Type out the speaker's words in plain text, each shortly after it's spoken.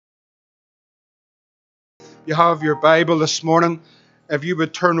You have your Bible this morning. If you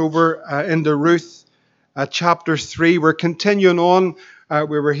would turn over into Ruth chapter 3. We're continuing on.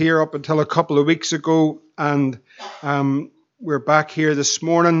 We were here up until a couple of weeks ago, and we're back here this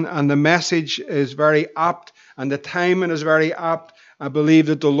morning, and the message is very apt, and the timing is very apt. I believe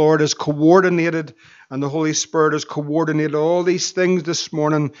that the Lord has coordinated, and the Holy Spirit has coordinated all these things this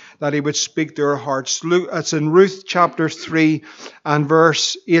morning, that He would speak to our hearts. It's in Ruth chapter 3 and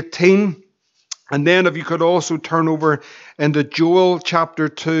verse 18. And then if you could also turn over into Joel chapter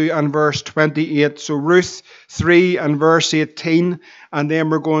 2 and verse 28. So Ruth 3 and verse 18. And then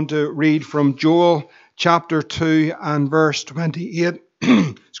we're going to read from Joel chapter 2 and verse 28.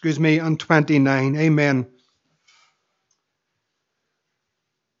 And 29. Amen.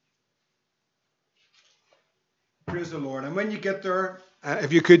 Praise the Lord. And when you get there,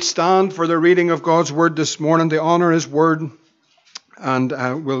 if you could stand for the reading of God's word this morning, to honor His word. And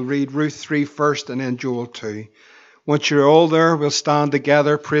we'll read Ruth 3 first and then Joel 2. Once you're all there, we'll stand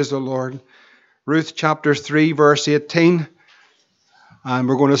together. Praise the Lord. Ruth chapter 3 verse 18. And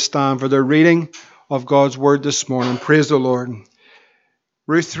we're going to stand for the reading of God's word this morning. Praise the Lord.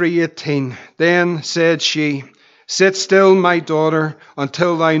 Ruth 3:18. Then said she, "Sit still, my daughter,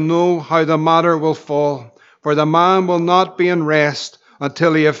 until I know how the matter will fall. For the man will not be in rest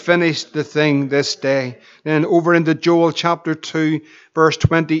until he have finished the thing this day." Then over into Joel chapter 2, verse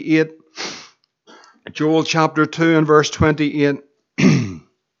 28. Joel chapter 2 and verse 28.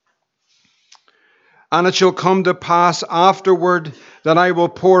 "And it shall come to pass afterward that I will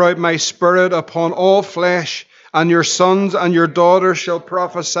pour out my spirit upon all flesh, and your sons and your daughters shall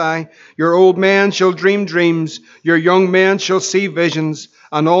prophesy. Your old men shall dream dreams. Your young men shall see visions.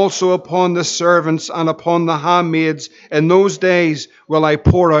 And also upon the servants and upon the handmaids in those days will I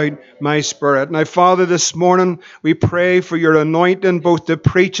pour out my spirit." Now, Father, this morning we pray for your anointing both to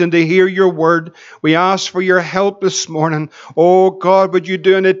preach and to hear your word. We ask for your help this morning. Oh God, would you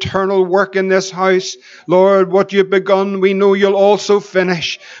do an eternal work in this house? Lord, what you've begun, we know you'll also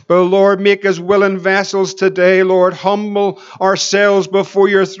finish. But Lord, make us willing vessels today. Lord, humble ourselves before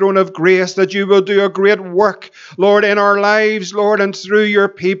your throne of grace, that you will do a great work, Lord, in our lives, Lord, and through your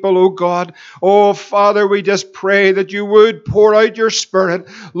people, oh God. Oh Father, we just pray that you would pour out your Spirit,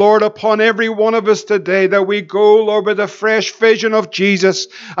 Lord, upon every one of us today, that we go, Lord, with a fresh vision of Jesus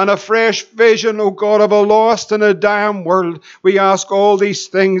and a fresh vision, oh God, of a lost and a dying world. We ask all these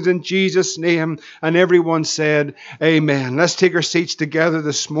things in Jesus' name. And everyone said, amen. Let's take our seats together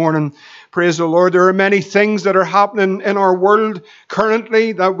this morning. Praise the Lord. There are many things that are happening in our world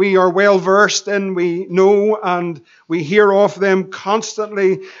currently that we are well versed in. We know and we hear of them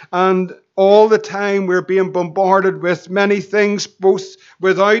constantly, and all the time we're being bombarded with many things, both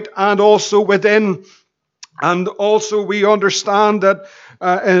without and also within. And also we understand that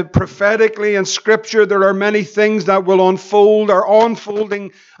prophetically in Scripture there are many things that will unfold, are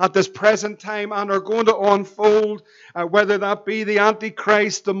unfolding at this present time and are going to unfold, whether that be the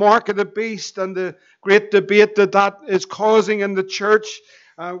Antichrist, the mark of the beast, and the great debate that is causing in the church.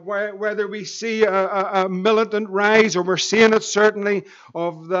 Whether we see a militant rise, or we're seeing it certainly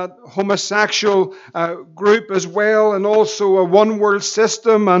of that homosexual group as well, and also a one world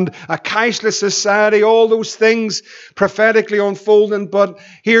system and a cashless society, all those things prophetically unfolding. But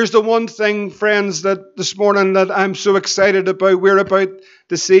here's the one thing, friends, that this morning that I'm so excited about. We're about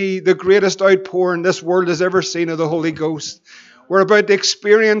to see the greatest outpouring this world has ever seen of the Holy Ghost. We're about to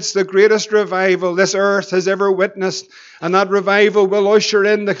experience the greatest revival this earth has ever witnessed. And that revival will usher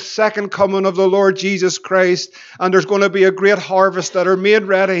in the second coming of the Lord Jesus Christ. And there's going to be a great harvest that are made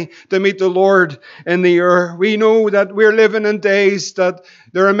ready to meet the Lord in the earth. We know that we're living in days that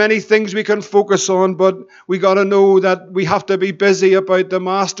there are many things we can focus on, but we got to know that we have to be busy about the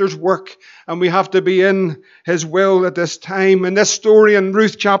Master's work, and we have to be in His will at this time. And this story in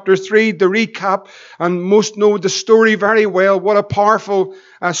Ruth chapter 3, the recap, and most know the story very well. What a powerful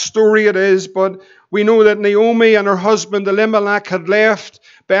story it is. But we know that Naomi and her husband Elimelech had left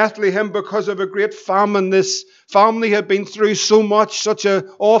Bethlehem because of a great famine. This family had been through so much, such an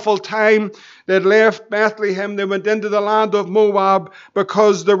awful time. They'd left Bethlehem. They went into the land of Moab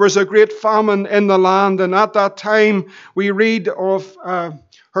because there was a great famine in the land. And at that time, we read of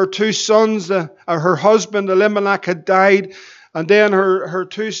her two sons. Her husband Elimelech had died. And then her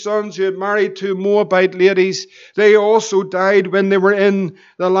two sons, who had married two Moabite ladies, they also died when they were in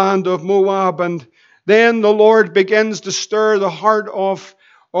the land of Moab. And then the Lord begins to stir the heart of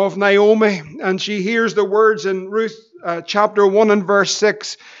of Naomi, and she hears the words in Ruth chapter 1 and verse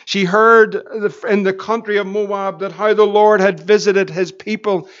 6. She heard in the country of Moab that how the Lord had visited his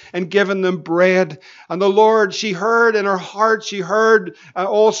people and given them bread. And the Lord, she heard in her heart, she heard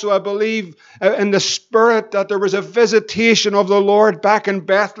also, I believe, in the spirit that there was a visitation of the Lord back in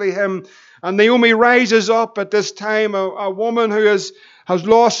Bethlehem. And Naomi rises up at this time, a woman who has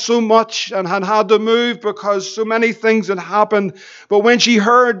lost so much and had to move because so many things had happened. But when she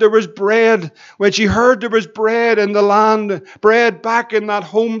heard there was bread, when she heard there was bread in the land, bread back in that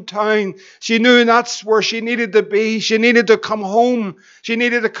hometown, she knew that's where she needed to be. She needed to come home. She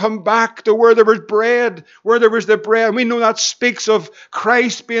needed to come back to where there was bread, where there was the bread. And we know that speaks of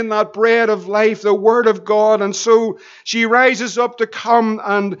Christ being that bread of life, the Word of God. And so she rises up to come,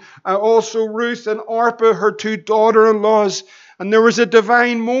 and also Ruth and Orpah, her two daughter-in-laws. And there was a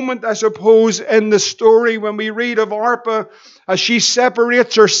divine moment, I suppose, in the story when we read of Orpah as she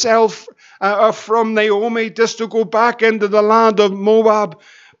separates herself from Naomi just to go back into the land of Moab.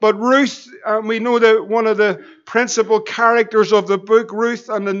 But Ruth, we know that one of the principal characters of the book, Ruth,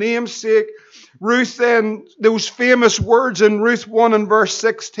 and the namesake, Ruth then, those famous words in Ruth 1 and verse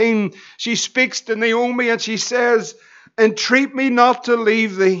 16, she speaks to Naomi and she says, "Entreat me not to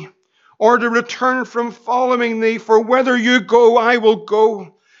leave thee, or to return from following thee, for whither you go, I will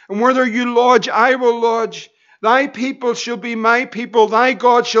go, and whither you lodge, I will lodge. Thy people shall be my people, thy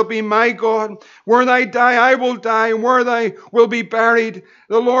God shall be my God. Where thou die, I will die, and where thou will be buried,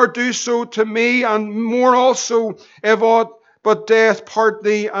 the Lord do so to me, and more also, if aught but death part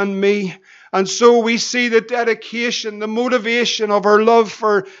thee and me." And so we see the dedication, the motivation of her love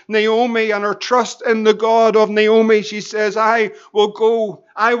for Naomi and her trust in the God of Naomi. She says, I will go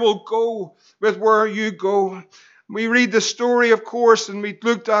with where you go. We read the story, of course, and we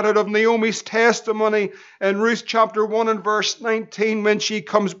looked at it, of Naomi's testimony in Ruth chapter 1 and verse 19 when she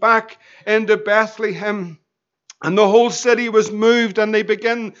comes back into Bethlehem. And the whole city was moved, and they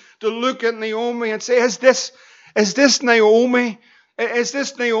begin to look at Naomi and say, Is this Naomi? Is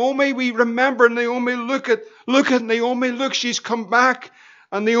this Naomi? We remember Naomi. Look at Naomi. Look, she's come back.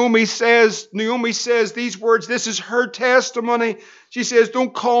 And Naomi says these words. This is her testimony. She says,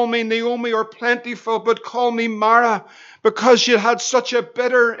 "Don't call me Naomi or plentiful, but call me Mara," because she had such a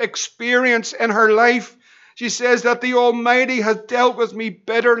bitter experience in her life. She says that the Almighty has dealt with me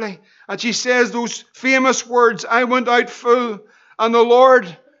bitterly. And she says those famous words, "I went out full, and the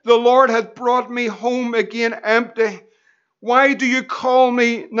Lord hath brought me home again empty. Why do you call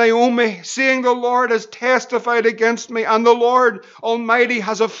me Naomi, seeing the Lord has testified against me, and the Lord Almighty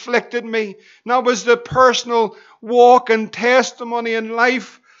has afflicted me?" And that was the personal walk and testimony in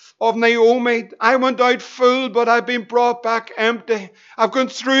life of Naomi. I went out full, but I've been brought back empty. I've gone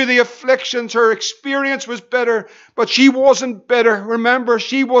through the afflictions. Her experience was bitter, but she wasn't bitter. Remember,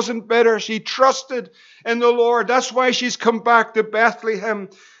 she wasn't bitter. She trusted in the Lord. That's why she's come back to Bethlehem.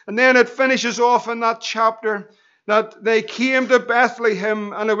 And then it finishes off in that chapter that they came to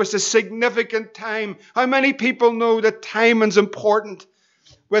Bethlehem, and it was a significant time. How many people know that timing's important?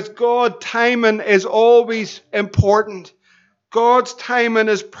 With God, timing is always important. God's timing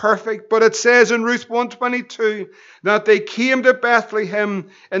is perfect. But it says in Ruth 1:22 that they came to Bethlehem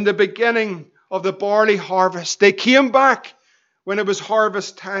in the beginning of the barley harvest. They came back when it was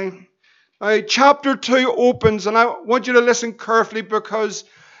harvest time. Now, chapter 2 opens, and I want you to listen carefully because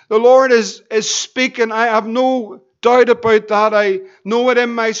the Lord is speaking. I have no doubt about that. I know it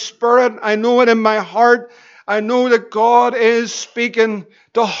in my spirit. I know it in my heart. I know that God is speaking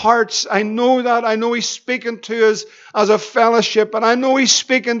to hearts. I know that. I know He's speaking to us as a fellowship. And I know He's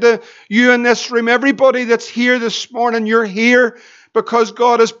speaking to you in this room. Everybody that's here this morning, you're here because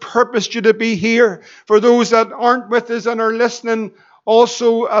God has purposed you to be here. For those that aren't with us and are listening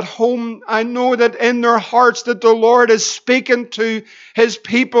also at home, I know that in their hearts that the Lord is speaking to His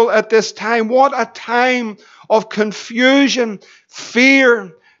people at this time. What a time of confusion,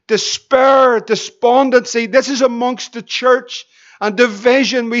 fear, despair, despondency. This is amongst the church, and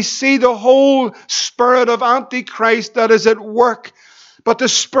division. We see the whole spirit of Antichrist that is at work. But the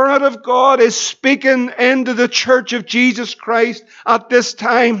Spirit of God is speaking into the church of Jesus Christ at this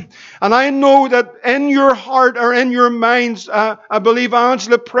time. And I know that in your heart or in your minds, I believe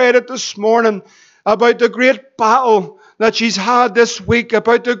Angela prayed it this morning about the great battle that she's had this week,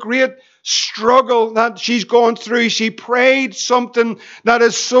 about the great struggle that she's gone through. She prayed something that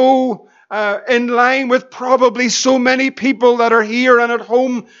is so in line with probably so many people that are here and at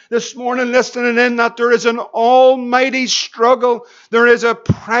home this morning listening in, that there is an almighty struggle. There is a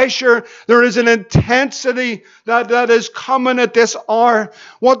pressure. There is an intensity that is coming at this hour.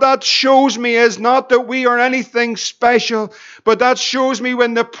 What that shows me is not that we are anything special, but that shows me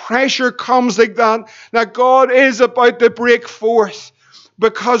when the pressure comes like that God is about to break forth.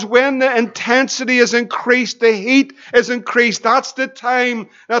 Because when the intensity is increased, the heat is increased, that's the time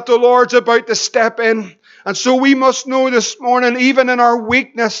that the Lord's about to step in. And so we must know this morning, even in our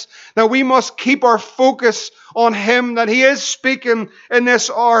weakness, that we must keep our focus on Him, that He is speaking in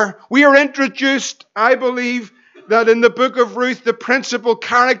this hour. We are introduced, I believe, that in the book of Ruth, the principal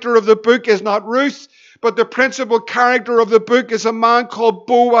character of the book is not Ruth, but the principal character of the book is a man called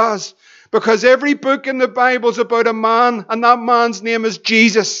Boaz. Because every book in the Bible is about a man, and that man's name is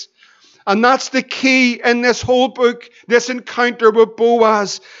Jesus. And that's the key in this whole book, this encounter with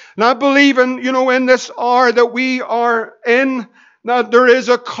Boaz. And I believe in this hour that we are in, that there is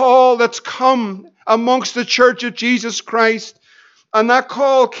a call that's come amongst the church of Jesus Christ. And that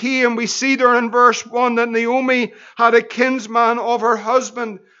call came, we see there in verse 1, that Naomi had a kinsman of her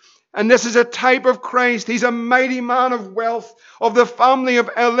husband. And this is a type of Christ. He's a mighty man of wealth, of the family of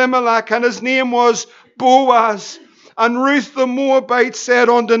Elimelech, and his name was Boaz. And Ruth the Moabite said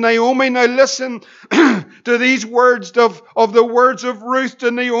unto Naomi, now listen to these words of the words of Ruth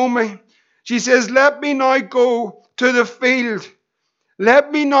to Naomi. She says, let me now go to the field. Let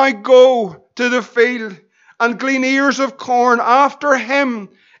me now go to the field and glean ears of corn after him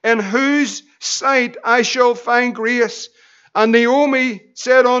in whose sight I shall find grace. And Naomi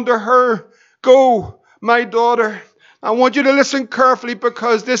said unto her, go, my daughter. I want you to listen carefully,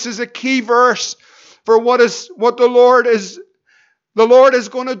 because this is a key verse for what the Lord is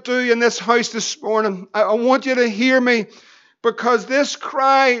going to do in this house this morning. I want you to hear me, because this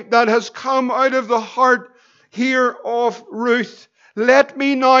cry that has come out of the heart here of Ruth, let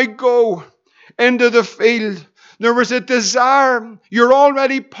me now go into the field. There was a desire. You're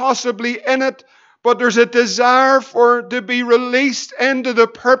already possibly in it, but there's a desire to be released into the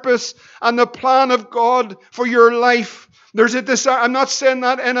purpose and the plan of God for your life. There's a desire. I'm not saying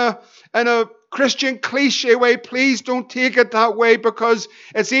that in a Christian cliche way. Please don't take it that way, because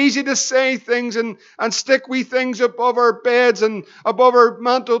it's easy to say things and stick wee things above our beds and above our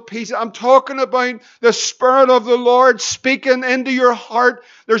mantelpiece. I'm talking about the Spirit of the Lord speaking into your heart.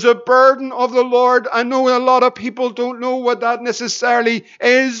 There's a burden of the Lord. I know a lot of people don't know what that necessarily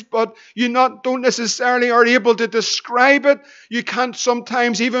is, but don't necessarily are able to describe it. You can't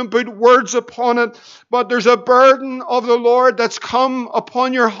sometimes even put words upon it. But there's a burden of the Lord that's come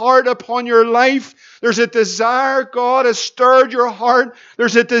upon your heart, upon your life. There's a desire. God has stirred your heart.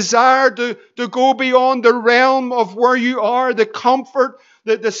 There's a desire to go beyond the realm of where you are, the comfort,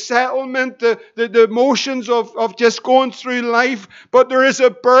 the settlement, the emotions of just going through life. But there is a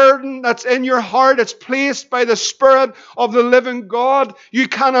burden that's in your heart. It's placed by the Spirit of the living God. You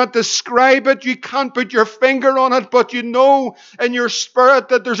cannot describe it. You can't put your finger on it, but you know in your spirit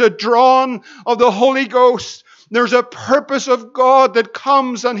that there's a drawing of the Holy Ghost. There's a purpose of God that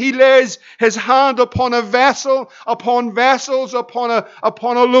comes, and He lays His hand upon a vessel, upon vessels, upon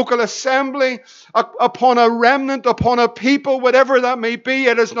a local assembly, upon a remnant, upon a people, whatever that may be.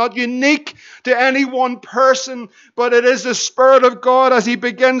 It is not unique to any one person, but it is the Spirit of God as He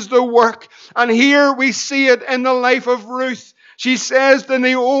begins the work. And here we see it in the life of Ruth. She says to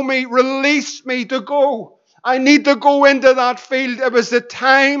Naomi, release me to go. I need to go into that field. It was the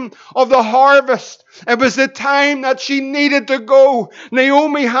time of the harvest. It was the time that she needed to go.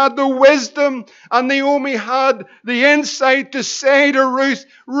 Naomi had the wisdom, and Naomi had the insight to say to Ruth,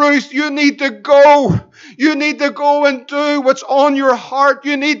 Ruth, you need to go. You need to go and do what's on your heart.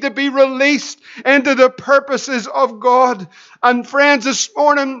 You need to be released into the purposes of God. And friends, this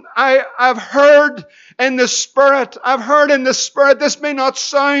morning, I've heard in the Spirit, this may not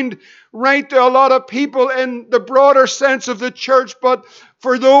sound right to a lot of people in the broader sense of the church, but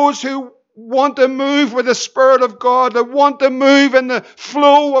for those who want to move with the Spirit of God, that want to move in the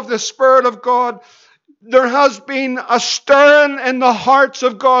flow of the Spirit of God, there has been a stirring in the hearts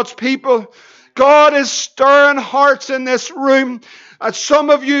of God's people. God is stirring hearts in this room. And some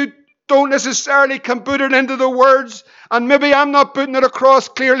of you don't necessarily can put it into the words, and maybe I'm not putting it across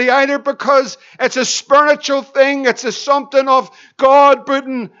clearly either, because it's a spiritual thing. It's a something of God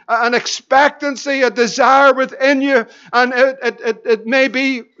putting an expectancy, a desire within you, and it may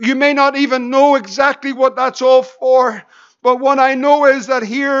be, you may not even know exactly what that's all for. But what I know is that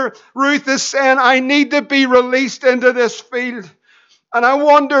here Ruth is saying, I need to be released into this field. And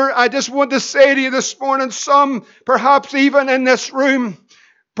I just want to say to you this morning, some perhaps even in this room,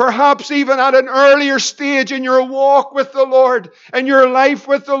 Perhaps even at an earlier stage in your walk with the Lord, in your life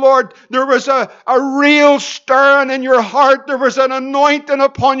with the Lord, there was a real stirring in your heart. There was an anointing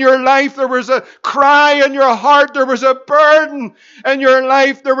upon your life. There was a cry in your heart. There was a burden in your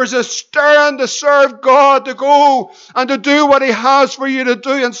life. There was a stirring to serve God, to go and to do what He has for you to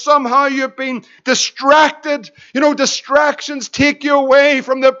do. And somehow you've been distracted. You know, distractions take you away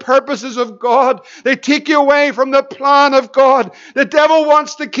from the purposes of God. They take you away from the plan of God. The devil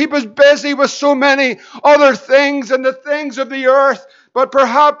wants to keep us busy with so many other things and the things of the earth. But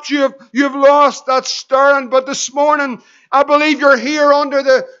perhaps you've lost that stirring. But this morning, I believe you're here under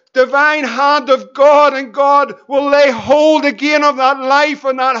the divine hand of God, and God will lay hold again of that life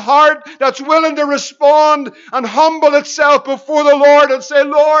and that heart that's willing to respond and humble itself before the Lord and say,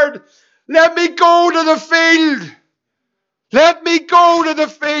 Lord, let me go to the field. Let me go to the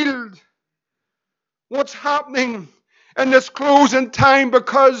field. What's happening in this closing time?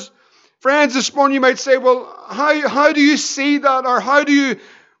 Because, friends, this morning you might say, well, how do you see that? Or how do you...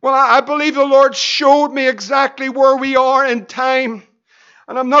 Well, I believe the Lord showed me exactly where we are in time.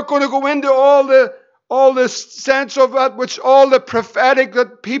 And I'm not going to go into all the sense of that, which all the prophetic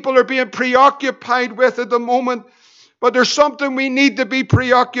that people are being preoccupied with at the moment. But there's something we need to be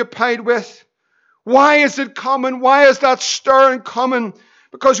preoccupied with. Why is it coming? Why is that stirring coming?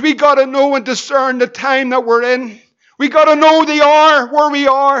 Because we got to know and discern the time that we're in. We got to know the hour where we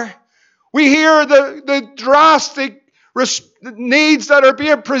are. We hear the drastic needs that are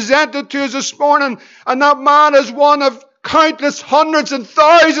being presented to us this morning, and that man is one of countless hundreds and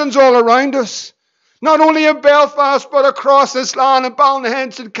thousands all around us. Not only in Belfast, but across this land, in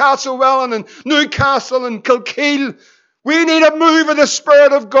Ballinhence and Castlewellan and Newcastle and Kilkeel. We need a move of the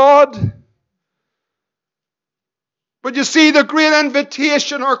Spirit of God. But you see, the great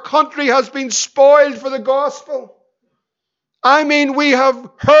invitation, our country has been spoiled for the gospel. I mean, we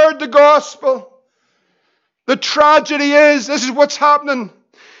have heard the gospel. The tragedy is, this is what's happening.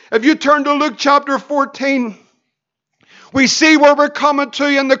 If you turn to Luke chapter 14, we see where we're coming to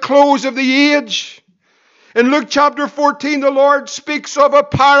in the close of the age. In Luke chapter 14, the Lord speaks of a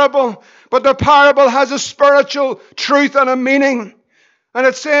parable, but the parable has a spiritual truth and a meaning. And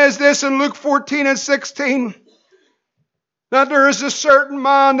it says this in Luke 14 and 16, that there is a certain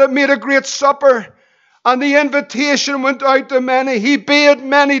man that made a great supper, and the invitation went out to many. He bade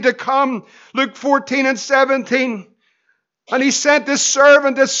many to come. Luke 14 and 17. And he sent his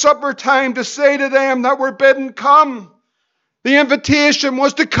servant at supper time to say to them that were bidden, come. The invitation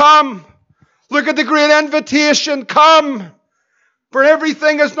was to come. Look at the great invitation, come. For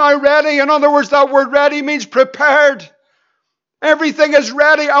everything is now ready. In other words, that word ready means prepared. Everything is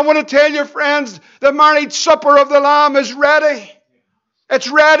ready. I want to tell you, friends, the marriage supper of the Lamb is ready. It's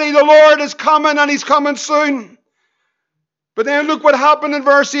ready. The Lord is coming, and He's coming soon. But then look what happened in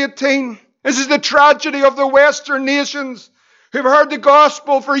verse 18. This is the tragedy of the Western nations who've heard the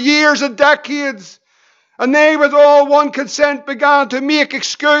gospel for years and decades. And they, with all one consent, began to make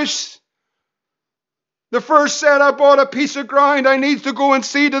excuse. The first said, I bought a piece of ground. I need to go and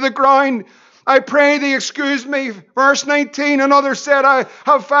see to the ground. I pray thee excuse me. Verse 19, another said, I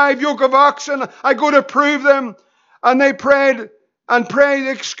have 5 yoke of oxen. I go to prove them. And they prayed and prayed,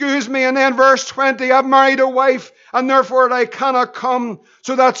 excuse me. And then verse 20, I've married a wife, and therefore I cannot come.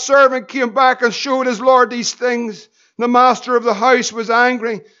 So that servant came back and showed his Lord these things. The master of the house was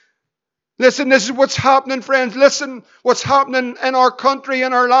angry. Listen, this is what's happening, friends. Listen, what's happening in our country,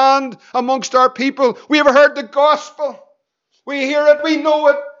 in our land, amongst our people. We have heard the gospel. We hear it, we know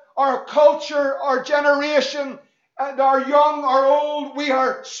it. Our culture, our generation, and our young, our old, we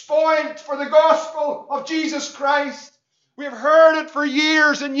are spoiled for the gospel of Jesus Christ. We have heard it for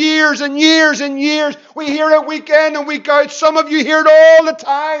years and years and years and years. We hear it week in and week out. Some of you hear it all the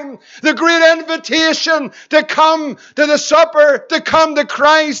time. The great invitation to come to the supper, to come to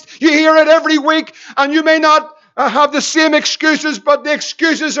Christ. You hear it every week, and you may not have the same excuses, but the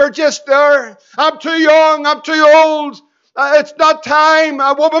excuses are just there. I'm too young, I'm too old. It's not time.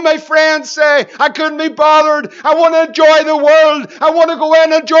 What would my friends say? I couldn't be bothered. I want to enjoy the world. I want to go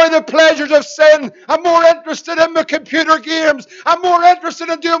in and enjoy the pleasures of sin. I'm more interested in my computer games. I'm more interested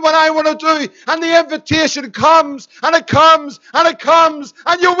in doing what I want to do. And the invitation comes, and it comes, and it comes,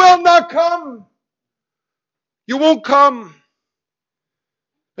 and you will not come. You won't come.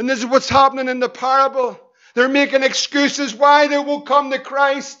 And this is what's happening in the parable. They're making excuses why they won't come to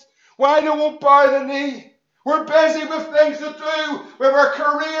Christ, why they won't bow the knee. We're busy with things to do. We have our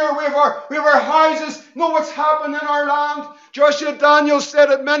career. We have our houses. Know what's happened in our land. Joshua Daniels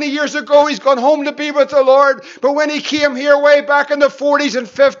said it many years ago. He's gone home to be with the Lord. But when he came here way back in the 40s and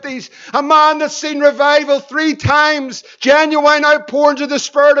 50s, a man that's seen revival 3 times, genuine outpourings of the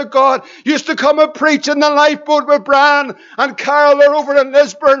Spirit of God, used to come and preach in the lifeboat with Brian and Carol are over in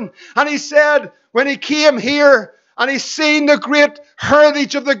Lisburn. And he said when he came here, and he's seen the great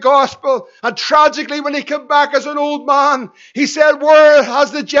heritage of the gospel. And tragically, when he came back as an old man, he said, where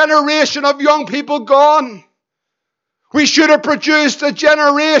has the generation of young people gone? We should have produced a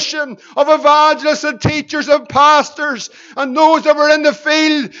generation of evangelists and teachers and pastors and those that were in the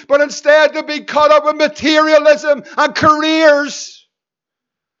field, but instead to be caught up with materialism and careers.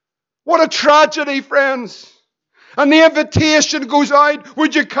 What a tragedy, friends. And the invitation goes out,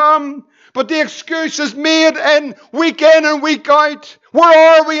 would you come? But the excuse is made in and week out.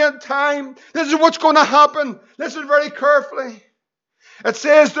 Where are we in time? This is what's going to happen. Listen very carefully. It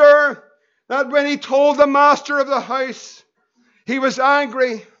says there that when he told the master of the house, he was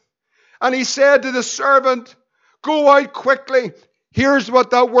angry. And he said to the servant, go out quickly. Here's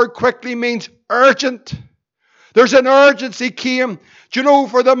what that word quickly means. Urgent. There's an urgency came. Do you know,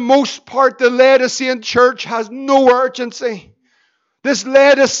 for the most part, the Laodicean church has no urgency. This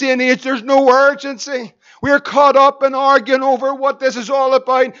Laodicean age, there's no urgency. We're caught up in arguing over what this is all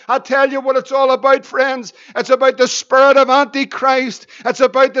about. I tell you what it's all about, friends. It's about the spirit of Antichrist. It's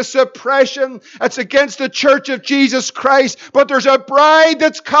about the suppression. It's against the church of Jesus Christ. But there's a bride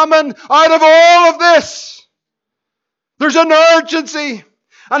that's coming out of all of this. There's an urgency.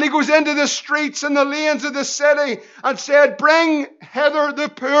 And he goes into the streets and the lanes of the city and said, bring hither the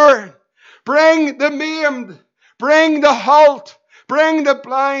poor. Bring the maimed. Bring the halt. Bring the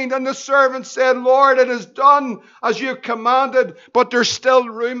blind. And the servant said, Lord, it is done as you have commanded, but there's still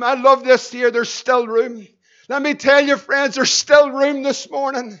room. I love this here. There's still room. Let me tell you, friends, there's still room this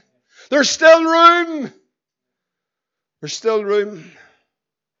morning. There's still room. There's still room.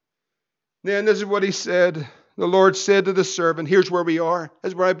 Then this is what he said. The Lord said to the servant, here's where we are.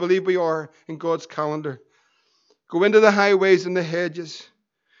 Here's where I believe we are in God's calendar. Go into the highways and the hedges,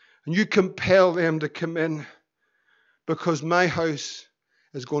 and you compel them to come in, because my house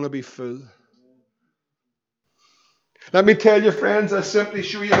is going to be full. Let me tell you, friends, I simply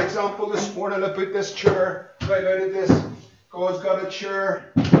show you an example this morning about this chair. Right out of this. God's got a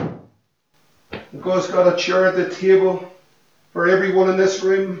chair. God's got a chair at the table for everyone in this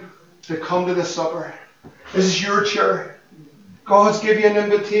room to come to the supper. This is your chair. God's given you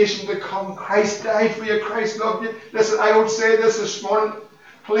an invitation to come. Christ died for you. Christ loved you. Listen, I don't say this morning.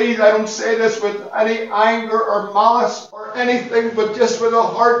 Please, I don't say this with any anger or malice or anything, but just with a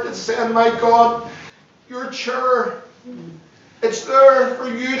heart that's saying, my God, your chair, it's there for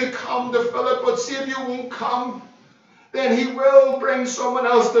you to come to fill it. But see, if you won't come, then he will bring someone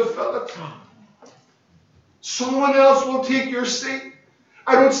else to fill it. Someone else will take your seat.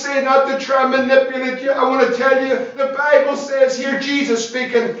 I don't say that to try and manipulate you. I want to tell you, the Bible says here, Jesus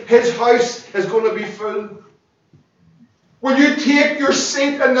speaking, his house is going to be full. Will you take your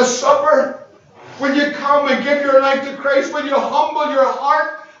seat in the supper? Will you come and give your life to Christ? Will you humble your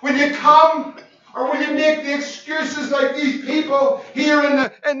heart? Will you come? Or will you make the excuses like these people here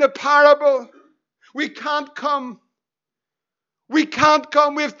in the parable? We can't come. We can't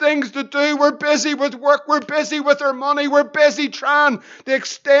come. We have things to do. We're busy with work. We're busy with our money. We're busy trying to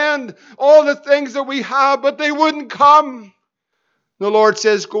extend all the things that we have, but they wouldn't come. The Lord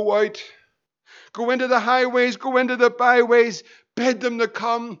says, go out. Go into the highways, go into the byways, bid them to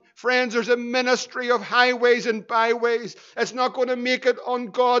come. Friends, there's a ministry of highways and byways. It's not going to make it on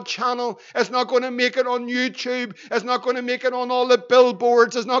God's channel. It's not going to make it on YouTube. It's not going to make it on all the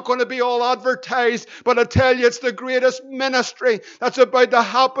billboards. It's not going to be all advertised. But I tell you, it's the greatest ministry that's about to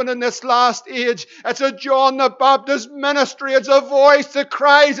happen in this last age. It's a John the Baptist ministry. It's a voice that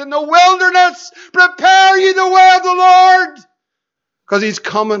cries in the wilderness, prepare ye the way of the Lord. Because he's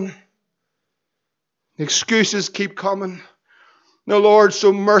coming. Excuses keep coming. The Lord,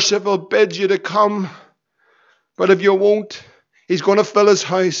 so merciful, bids you to come. But if you won't, he's going to fill his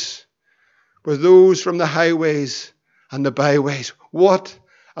house with those from the highways and the byways. What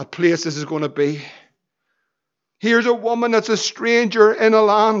a place this is going to be. Here's a woman that's a stranger in a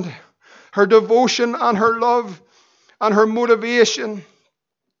land. Her devotion and her love and her motivation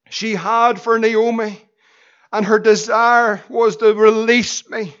she had for Naomi. And her desire was to release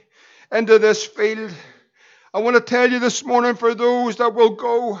me into this field. I want to tell you this morning, for those that will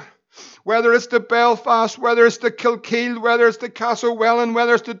go, Whether it's to Belfast, whether it's to Kilkeel, whether it's to Castlewellan,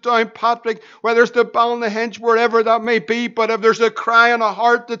 whether it's to Downpatrick, whether it's to Ballynahinch, wherever that may be. But if there's a cry in a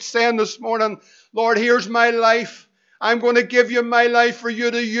heart that's saying this morning, Lord, here's my life. I'm going to give you my life for you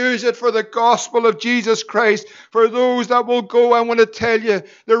to use it for the gospel of Jesus Christ. For those that will go, I want to tell you,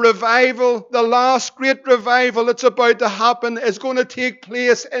 the revival, the last great revival that's about to happen is going to take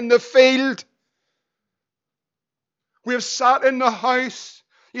place in the field. We've sat in the house.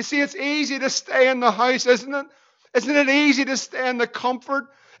 You see, it's easy to stay in the house, isn't it? Isn't it easy to stay in the comfort?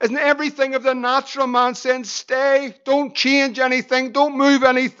 Isn't everything of the natural man saying, stay, don't change anything, don't move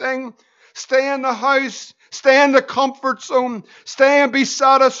anything. Stay in the house, stay in the comfort zone, stay and be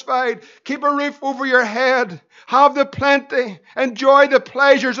satisfied. Keep a roof over your head, have the plenty, enjoy the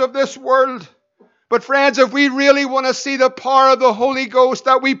pleasures of this world. But friends, if we really want to see the power of the Holy Ghost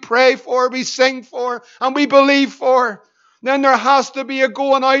that we pray for, we sing for, and we believe for, then there has to be a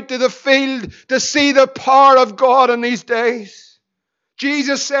going out to the field to see the power of God in these days.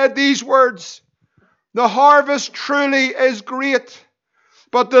 Jesus said these words, the harvest truly is great,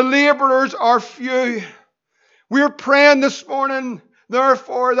 but the laborers are few. We're praying this morning,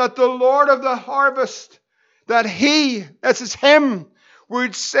 therefore, that the Lord of the harvest, that He, this is Him,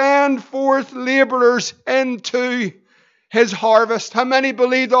 would send forth laborers into His harvest. How many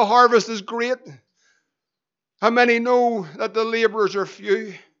believe the harvest is great? How many know that the laborers are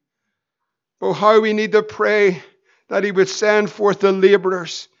few? But how we need to pray that He would send forth the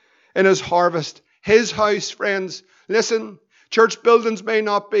laborers in His harvest. His house, friends, listen, church buildings may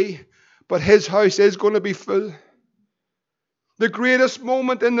not be, but His house is going to be full. The greatest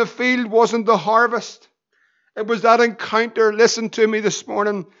moment in the field wasn't the harvest. It was that encounter, listen to me this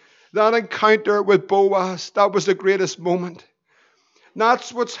morning, that encounter with Boaz. That was the greatest moment.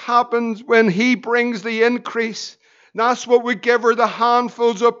 That's what's happened when He brings the increase. That's what would give her the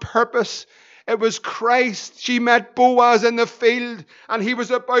handfuls of purpose. It was Christ. She met Boaz in the field, and he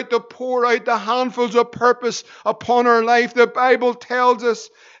was about to pour out the handfuls of purpose upon her life. The Bible tells us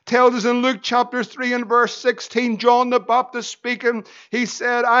in Luke chapter 3 and verse 16, John the Baptist speaking, he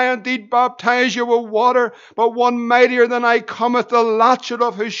said, I indeed baptize you with water, but one mightier than I cometh, the latchet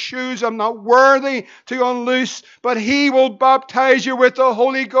of his shoes I'm not worthy to unloose, but he will baptize you with the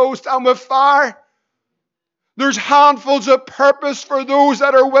Holy Ghost and with fire. There's handfuls of purpose for those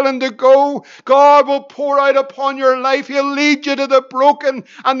that are willing to go. God will pour out upon your life. He'll lead you to the broken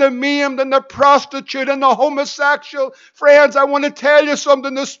and the maimed and the prostitute and the homosexual. Friends, I want to tell you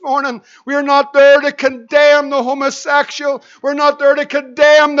something this morning. We're not there to condemn the homosexual. We're not there to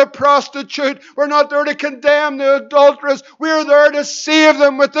condemn the prostitute. We're not there to condemn the adulteress. We're there to save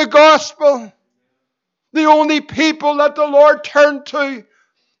them with the gospel. The only people that the Lord turned to,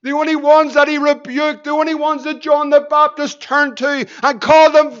 the only ones that He rebuked, the only ones that John the Baptist turned to and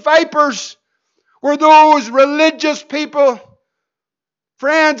called them vipers, were those religious people.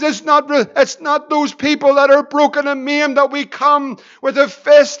 Friends, it's not those people that are broken and maimed that we come with a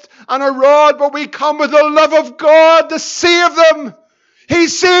fist and a rod, but we come with the love of God to save them. He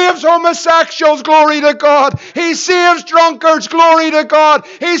saves homosexuals, glory to God. He saves drunkards, glory to God.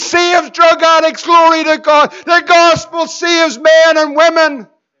 He saves drug addicts, glory to God. The gospel saves men and women.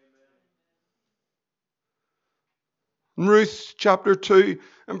 In Ruth chapter 2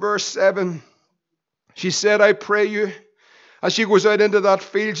 and verse 7, she said, I pray you, as she goes out into that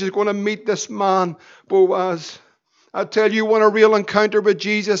field, she's going to meet this man, Boaz. I tell you, want a real encounter with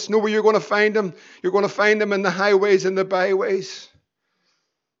Jesus, know where you're going to find Him? You're going to find Him in the highways and the byways.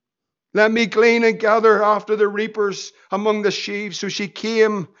 Let me glean and gather after the reapers among the sheaves. So she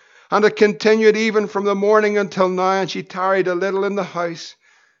came, and it continued even from the morning until now, and she tarried a little in the house.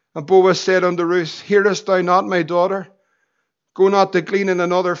 And Boaz said unto Ruth, hearest thou not, my daughter? Go not to glean in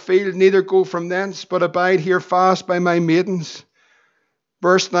another field, neither go from thence, but abide here fast by my maidens.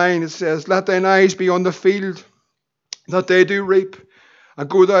 Verse 9, it says, let thine eyes be on the field, that they do reap, and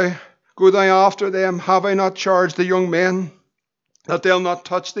go thou after them. Have I not charged the young men, that they'll not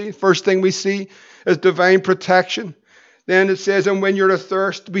touch thee? First thing we see is divine protection. Then it says, and when you're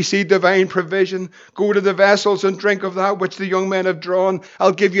athirst, we see divine provision. Go to the vessels and drink of that which the young men have drawn.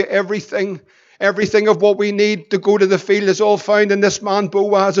 I'll give you everything. Everything of what we need to go to the field is all found in this man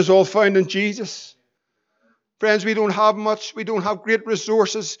Boaz, is all found in Jesus. Friends, we don't have much. We don't have great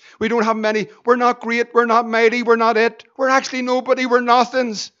resources. We don't have many. We're not great. We're not mighty. We're not it. We're actually nobody. We're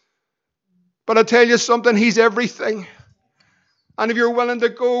nothings. But I tell you something, He's everything. And if you're willing to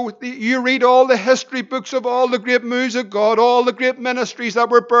go, you read all the history books of all the great moves of God, all the great ministries that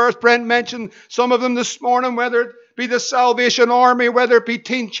were birthed. Brent mentioned some of them this morning, whether it be the Salvation Army, whether it be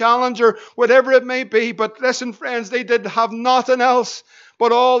Teen Challenge or whatever it may be. But listen, friends, they did have nothing else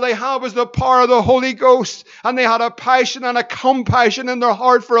but all they had was the power of the Holy Ghost, and they had a passion and a compassion in their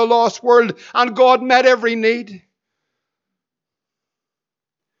heart for a lost world, and God met every need.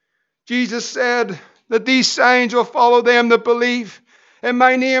 Jesus said that these signs will follow them that believe. In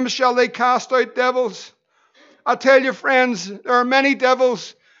my name shall they cast out devils. I tell you, friends, there are many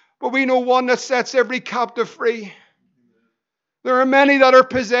devils, but we know one that sets every captive free. There are many that are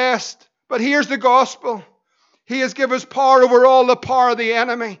possessed, but here's the gospel. He has given us power over all the power of the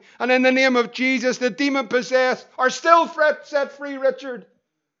enemy. And in the name of Jesus, the demon-possessed are still set free, Richard.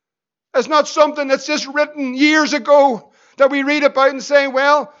 It's not something that's just written years ago that we read about and say,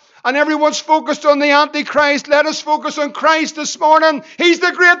 well, and everyone's focused on the Antichrist. Let us focus on Christ this morning. He's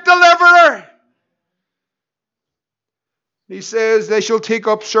the great deliverer. He says, they shall take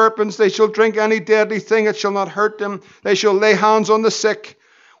up serpents. They shall drink any deadly thing. It shall not hurt them. They shall lay hands on the sick.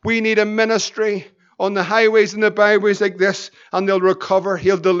 We need a ministry on the highways and the byways like this, and they'll recover.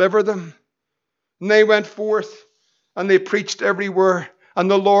 He'll deliver them. And they went forth, and they preached everywhere, and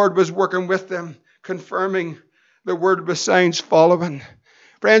the Lord was working with them, confirming the word with signs following.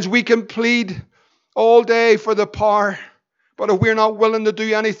 Friends, we can plead all day for the power, but if we're not willing to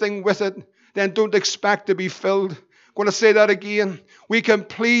do anything with it, then don't expect to be filled. I'm going to say that again. We can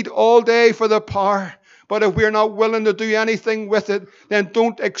plead all day for the power, but if we're not willing to do anything with it, then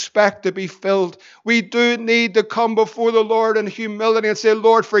don't expect to be filled. We do need to come before the Lord in humility and say,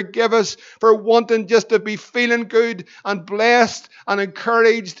 Lord, forgive us for wanting just to be feeling good and blessed and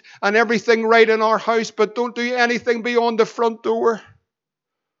encouraged and everything right in our house, but don't do anything beyond the front door.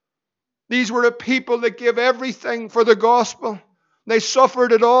 These were a people that gave everything for the gospel. They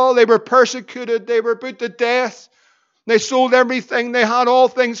suffered it all. They were persecuted. They were put to death. They sold everything. They had all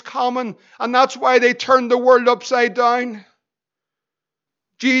things common. And that's why they turned the world upside down.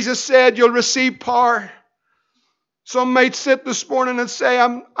 Jesus said, you'll receive power. Some might sit this morning and say,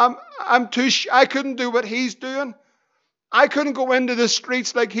 I couldn't do what he's doing. I couldn't go into the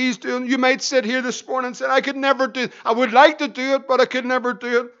streets like he's doing. You might sit here this morning and say, I could never do it. I would like to do it, but I could never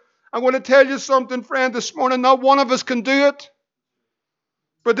do it. I'm going to tell you something, friend, this morning. Not one of us can do it.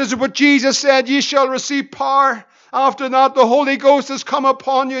 But this is what Jesus said, ye shall receive power. After that, the Holy Ghost has come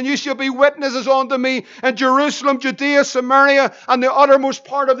upon you, and you shall be witnesses unto me in Jerusalem, Judea, Samaria, and the uttermost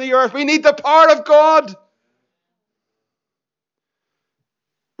part of the earth. We need the power of God.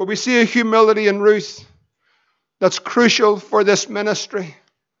 But we see a humility in Ruth that's crucial for this ministry.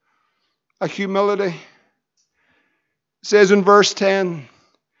 A humility. It says in verse 10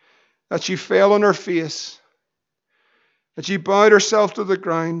 that she fell on her face, that she bowed herself to the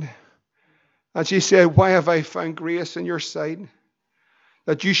ground, and she said, why have I found grace in your sight,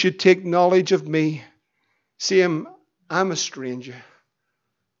 that you should take knowledge of me, saying, I'm a stranger,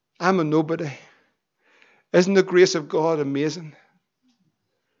 I'm a nobody. Isn't the grace of God amazing?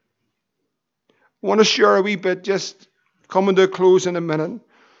 I want to share a wee bit, just coming to a close in a minute,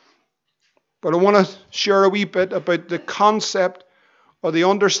 but I want to share a wee bit about the concept or the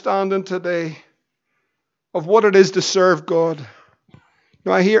understanding today of what it is to serve God.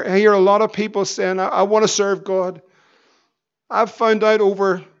 Now, I hear a lot of people saying, I want to serve God. I've found out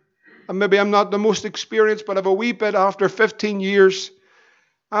over, and maybe I'm not the most experienced, but I've a wee bit after 15 years,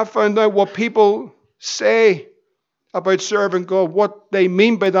 I've found out what people say about serving God. What they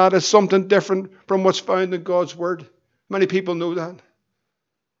mean by that is something different from what's found in God's Word. Many people know that.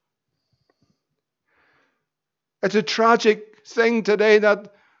 It's a tragic thing today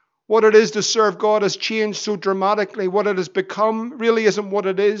that what it is to serve God has changed so dramatically. What it has become really isn't what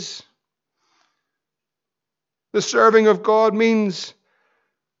it is. The serving of God means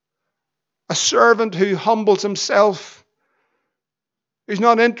a servant who humbles himself, who's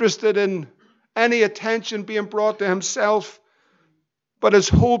not interested in any attention being brought to himself, but his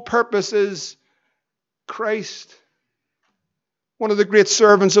whole purpose is Christ. One of the great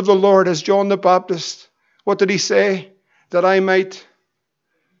servants of the Lord is John the Baptist. What did he say? That I might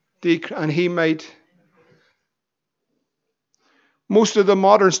and he might. Most of the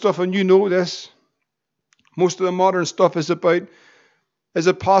modern stuff, and you know this, most of the modern stuff is about, is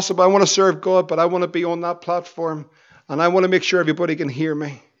it possible? I want to serve God, but I want to be on that platform, and I want to make sure everybody can hear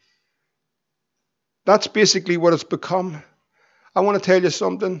me. That's basically what it's become. I want to tell you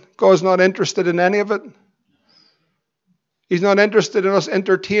something. God's not interested in any of it. He's not interested in us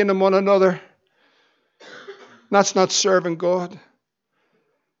entertaining one another. That's not serving God.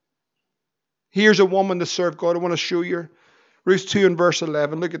 Here's a woman to serve God. I want to show you. Ruth 2 and verse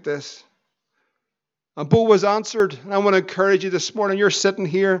 11. Look at this. And Boaz answered, and I want to encourage you this morning. You're sitting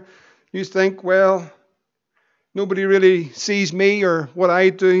here. You think, well, nobody really sees me or what I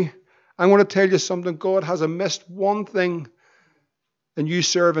do. I want to tell you something. God hasn't missed one thing and you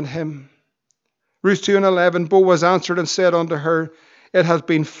serving him. Ruth 2:11, Boaz answered and said unto her, It has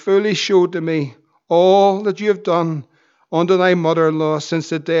been fully showed to me all that you have done unto thy mother-in-law since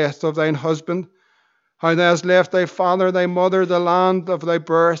the death of thine husband, how thou hast left thy father and thy mother, the land of thy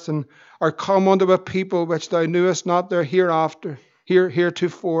birth, and are come unto a people which thou knewest not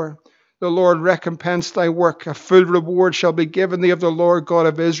heretofore. The Lord recompense thy work. A full reward shall be given thee of the Lord God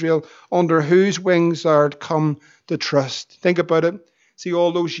of Israel, under whose wings thou art come to trust. Think about it. See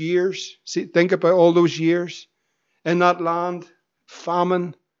all those years. Think about all those years in that land.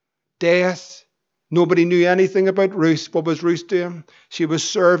 Famine, death. Nobody knew anything about Ruth. What was Ruth doing? She was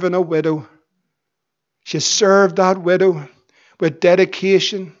serving a widow. She served that widow with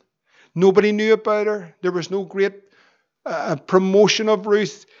dedication. Nobody knew about her. There was no great promotion of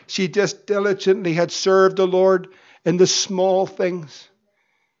Ruth. She just diligently had served the Lord in the small things.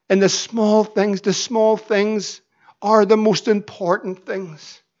 In the small things are the most important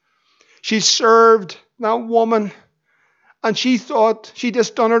things. She served that woman, and she thought she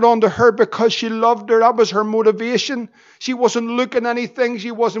just done it unto her because she loved her. That was her motivation. She wasn't looking at anything.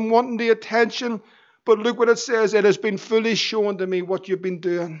 She wasn't wanting the attention. But look what it says. It has been fully shown to me what you've been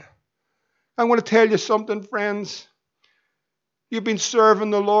doing. I'm going to tell you something, friends. You've been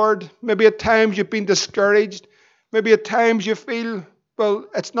serving the Lord. Maybe at times you've been discouraged. Maybe at times you feel, well,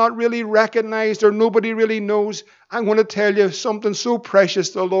 it's not really recognized or nobody really knows. I'm going to tell you something so precious.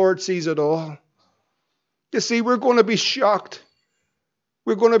 The Lord sees it all. You see, we're going to be shocked.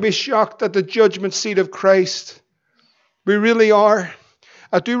 We're going to be shocked at the judgment seat of Christ. We really are.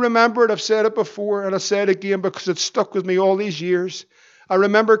 I do remember it. I've said it before, and I say it again because it stuck with me all these years. I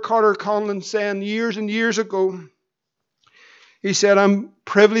remember Carter Conlon saying years and years ago, he said, I'm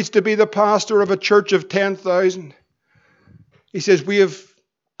privileged to be the pastor of a church of 10,000. He says, we have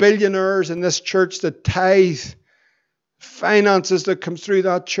billionaires in this church that tithe, finances that come through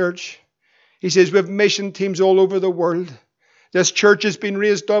that church. He says, we have mission teams all over the world. This church has been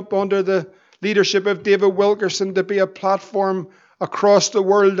raised up under the leadership of David Wilkerson to be a platform across the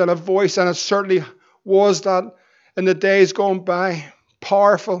world and a voice, and it certainly was that in the days gone by.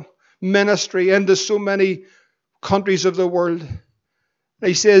 Powerful ministry into so many countries of the world. And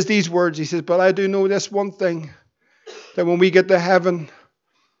he says these words, he says, but I do know this one thing, that when we get to heaven,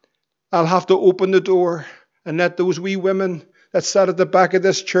 I'll have to open the door and let those wee women that sat at the back of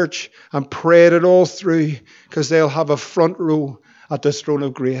this church and prayed it all through, because they'll have a front row at the throne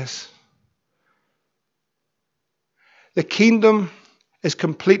of grace. The kingdom is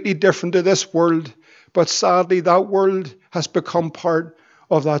completely different to this world, but sadly that world has become part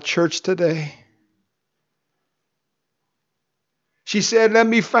of that church today. She said, let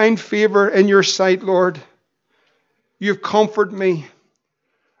me find favor in your sight, Lord. You've comforted me,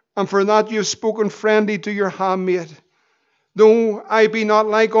 and for that you've spoken friendly to your handmaid. Though I be not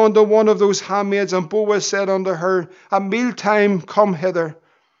like unto one of those handmaids. And Boaz said unto her, at mealtime come hither,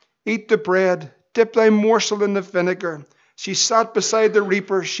 eat the bread, dip thy morsel in the vinegar. She sat beside the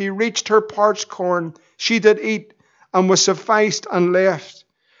reaper, she reached her parched corn, she did eat, and was sufficed and left.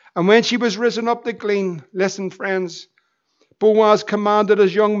 And when she was risen up to glean, listen, friends, Boaz commanded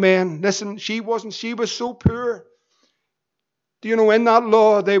his young men, listen, she was so poor. Do you know, in that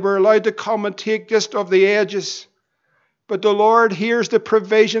law, they were allowed to come and take just of the edges. But the Lord, here's the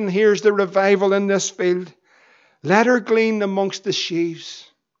provision, here's the revival in this field. Let her glean amongst the sheaves,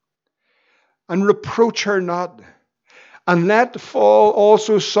 and reproach her not. And let fall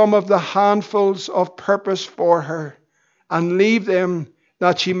also some of the handfuls of purpose for her, and leave them,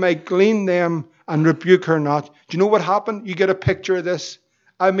 that she may glean them, and rebuke her not. Do you know what happened? You get a picture of this.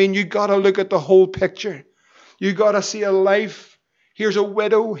 I mean, you got to look at the whole picture. You got to see a life. Here's a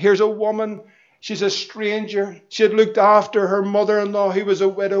widow. Here's a woman. She's a stranger. She had looked after her mother-in-law, who was a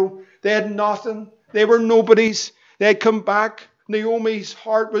widow. They had nothing. They were nobodies. They had come back. Naomi's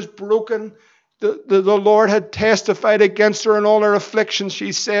heart was broken. The Lord had testified against her in all her afflictions.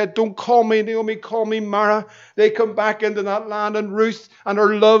 She said, don't call me Naomi, call me Mara. They come back into that land, and Ruth and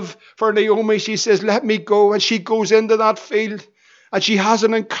her love for Naomi, she says, let me go. And she goes into that field, and she has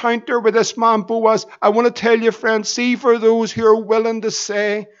an encounter with this man Boaz. I want to tell you, friends, see for those who are willing to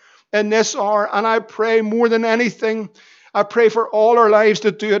say in this hour, and I pray more than anything, I pray for all our lives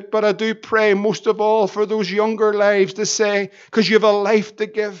to do it, but I do pray most of all for those younger lives to say, because you have a life to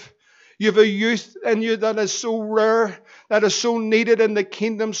give. You have a youth in you that is so rare, that is so needed in the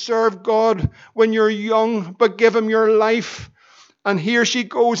kingdom. Serve God when you're young, but give him your life. And here she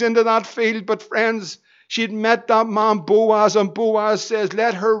goes into that field. But friends, She'd met that man Boaz, and Boaz says,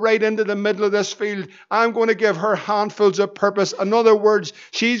 let her right into the middle of this field. I'm going to give her handfuls of purpose. In other words,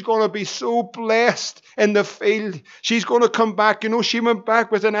 she's going to be so blessed in the field. She's going to come back. You know, she went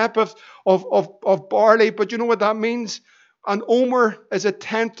back with an ephah of barley, but you know what that means? An omer is a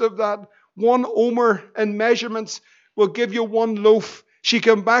tenth of that. 1 omer in measurements will give you 1 loaf. She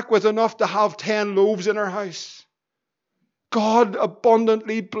came back with enough to have 10 loaves in her house. God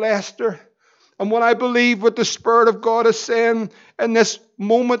abundantly blessed her. And what I believe what the Spirit of God is saying in this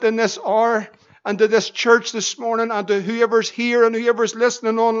moment, in this hour, and to this church this morning, and to whoever's here and whoever's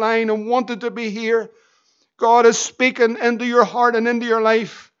listening online and wanted to be here, God is speaking into your heart and into your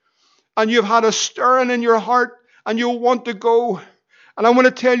life. And you've had a stirring in your heart and you'll want to go. And I want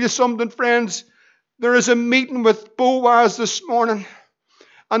to tell you something, friends. There is a meeting with Boaz this morning.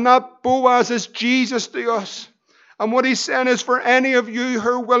 And that Boaz is Jesus to us. And what he's saying is, for any of you who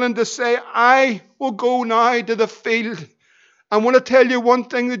are willing to say, I will go now to the field. I want to tell you one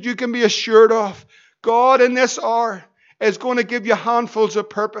thing that you can be assured of. God in this hour is going to give you handfuls of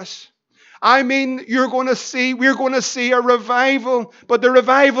purpose. I mean, we're going to see a revival, but the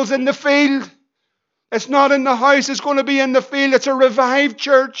revival's in the field. It's not in the house, it's going to be in the field. It's a revived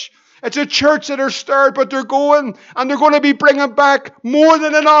church. It's a church that are stirred, but they're going, and they're going to be bringing back more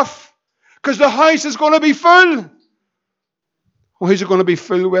than enough, because the house is going to be full. Well, who's it going to be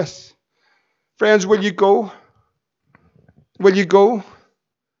full with? Friends, will you go? Will you go?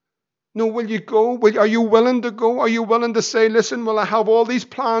 No, will you go? Are you willing to go? Are you willing to say, listen, well, I have all these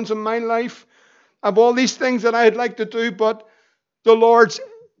plans in my life. I have all these things that I'd like to do, but the Lord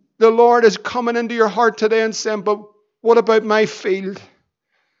is coming into your heart today and saying, but what about my field?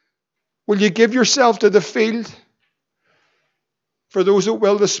 Will you give yourself to the field? For those that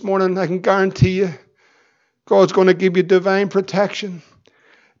will this morning, I can guarantee you, God's going to give you divine protection,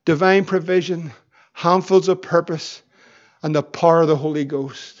 divine provision, handfuls of purpose, and the power of the Holy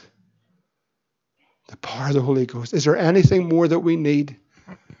Ghost. The power of the Holy Ghost. Is there anything more that we need?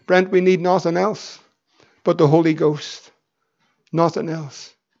 Brent, we need nothing else but the Holy Ghost. Nothing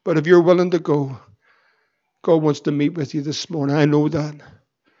else. But if you're willing to go, God wants to meet with you this morning. I know that.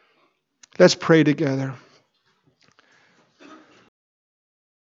 Let's pray together.